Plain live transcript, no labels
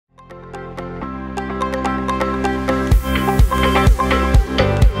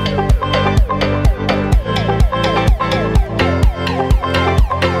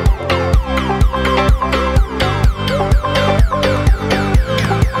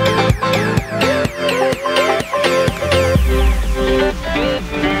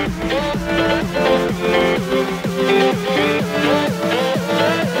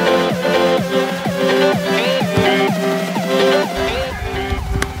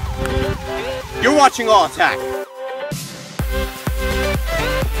You're watching AllAttack.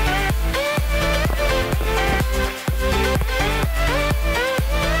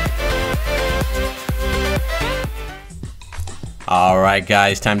 Alright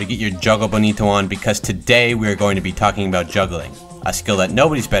guys, time to get your Joga Bonito on because today we are going to be talking about juggling, a skill that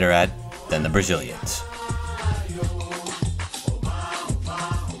nobody's better at than the Brazilians.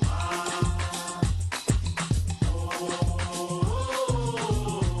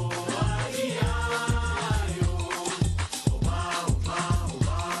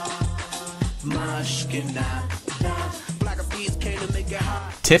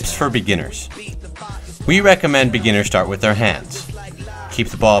 Tips for beginners. We recommend beginners start with their hands. Keep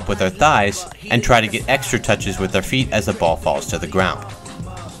the ball up with their thighs and try to get extra touches with their feet as the ball falls to the ground.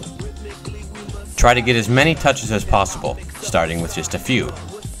 Try to get as many touches as possible, starting with just a few.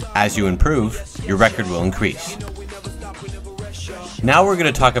 As you improve, your record will increase. Now we're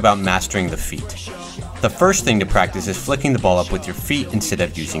going to talk about mastering the feet. The first thing to practice is flicking the ball up with your feet instead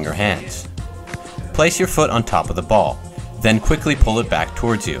of using your hands. Place your foot on top of the ball, then quickly pull it back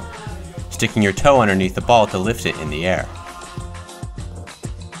towards you, sticking your toe underneath the ball to lift it in the air.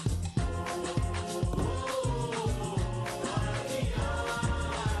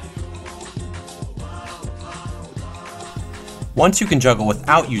 Once you can juggle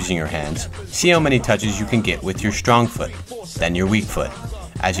without using your hands, see how many touches you can get with your strong foot, then your weak foot.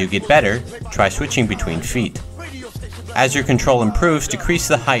 As you get better, try switching between feet. As your control improves, decrease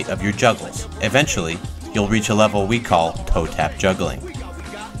the height of your juggles. Eventually, you'll reach a level we call toe tap juggling,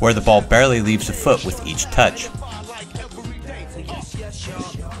 where the ball barely leaves the foot with each touch.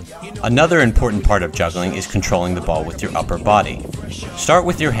 Another important part of juggling is controlling the ball with your upper body. Start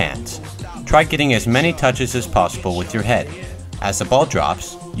with your hands. Try getting as many touches as possible with your head. As the ball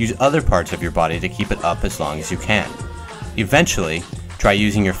drops, use other parts of your body to keep it up as long as you can. Eventually, try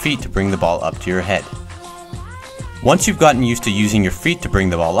using your feet to bring the ball up to your head. Once you've gotten used to using your feet to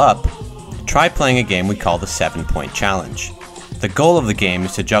bring the ball up, try playing a game we call the 7-point challenge. The goal of the game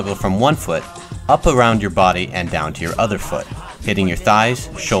is to juggle from one foot up around your body and down to your other foot, hitting your thighs,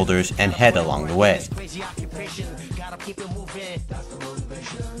 shoulders, and head along the way.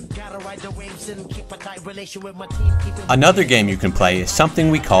 Another game you can play is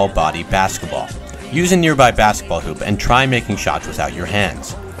something we call body basketball. Use a nearby basketball hoop and try making shots without your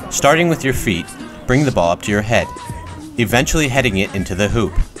hands. Starting with your feet, bring the ball up to your head, eventually heading it into the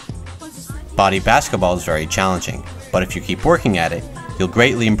hoop. Body basketball is very challenging, but if you keep working at it, you'll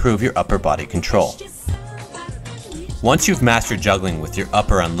greatly improve your upper body control. Once you've mastered juggling with your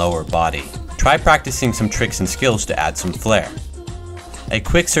upper and lower body, try practicing some tricks and skills to add some flair. A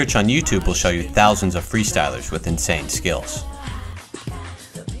quick search on YouTube will show you thousands of freestylers with insane skills.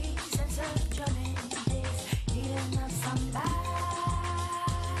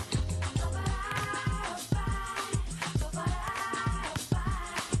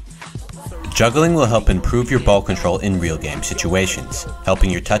 Juggling will help improve your ball control in real game situations, helping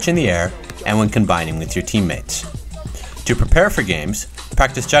your touch in the air and when combining with your teammates. To prepare for games,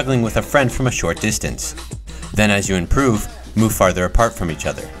 practice juggling with a friend from a short distance. Then as you improve, move farther apart from each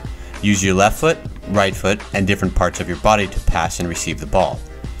other. Use your left foot, right foot, and different parts of your body to pass and receive the ball.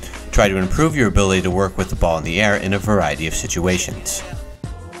 Try to improve your ability to work with the ball in the air in a variety of situations.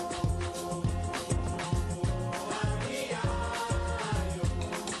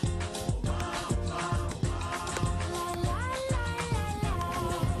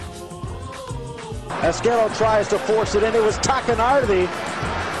 Esquero tries to force it in. It was Takanardi.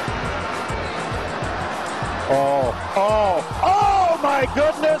 Oh my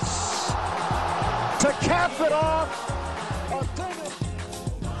goodness! To cap it off.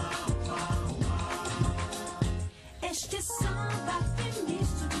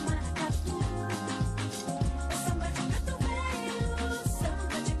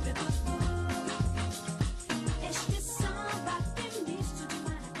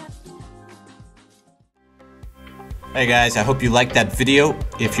 Hey guys, I hope you liked that video.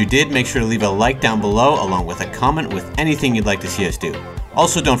 If you did, make sure to leave a like down below along with a comment with anything you'd like to see us do.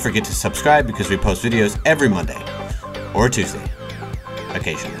 Also, don't forget to subscribe because we post videos every Monday or Tuesday,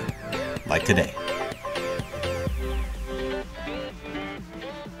 occasionally, like today.